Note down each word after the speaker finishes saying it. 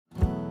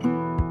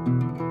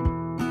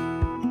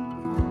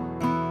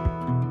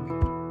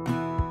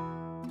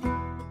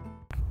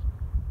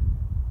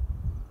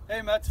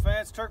Hey Mets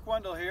fans, Turk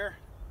Wendell here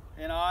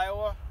in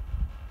Iowa,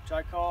 which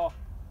I call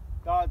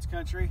God's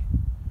country.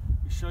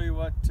 We show you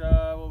what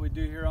we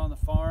do here on the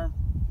farm.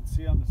 You can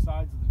see on the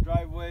sides of the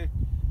driveway,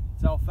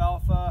 it's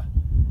alfalfa.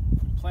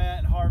 We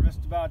plant and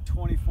harvest about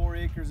 24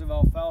 acres of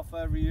alfalfa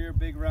every year,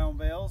 big round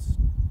bales.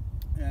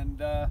 And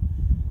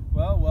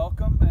well,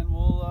 welcome, and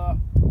we'll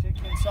take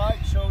you inside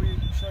and show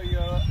you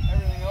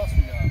everything else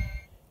we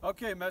got.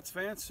 Okay, Mets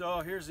fans,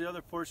 so here's the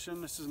other portion.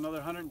 This is another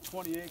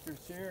 120 acres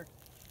here.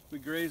 We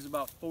graze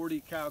about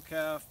 40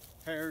 cow-calf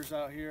pairs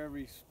out here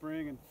every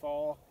spring and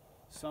fall,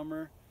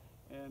 summer,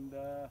 and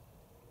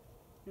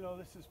you know,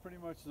 this is pretty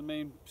much the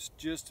main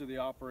gist of the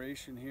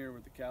operation here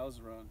with the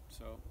cows run.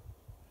 So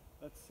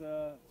that's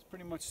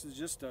pretty much the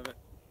gist of it.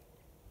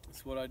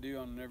 That's what I do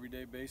on an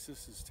everyday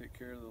basis, is take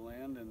care of the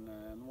land and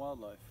the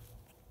wildlife.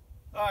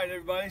 All right,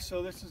 everybody,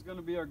 so this is going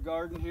to be our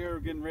garden here. We're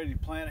getting ready to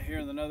plant it here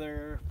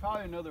in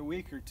probably another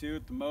week or two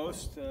at the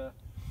most.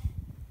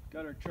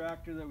 Got our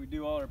tractor that we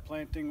do all our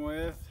planting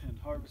with and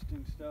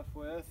harvesting stuff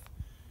with.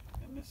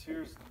 And this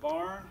here's the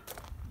barn,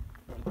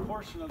 or the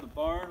portion of the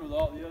barn with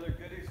all the other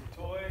goodies and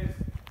toys,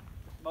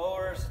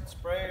 mowers and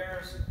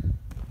sprayers,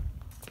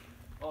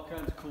 all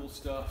kinds of cool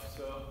stuff.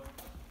 So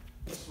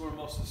this is where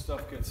most of the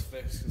stuff gets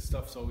fixed, because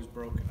stuff's always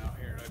broken out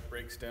here. It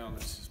breaks down.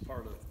 This is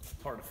part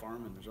of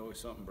farming. There's always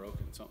something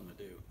broken, something to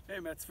do.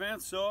 Hey Mets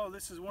fans, so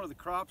this is one of the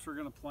crops we're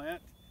going to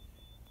plant.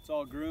 It's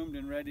all groomed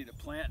and ready to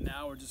plant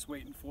now. We're just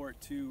waiting for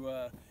it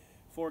to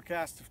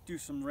forecast to do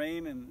some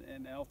rain,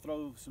 and I'll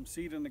throw some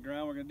seed in the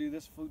ground. We're going to do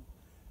this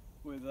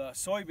with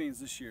soybeans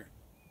this year.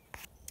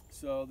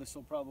 So this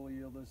will probably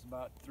yield us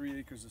about 3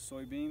 acres of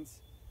soybeans,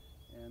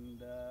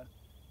 and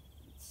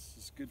it's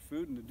just good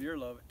food, and the deer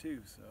love it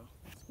too, so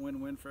it's a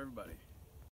win-win for everybody.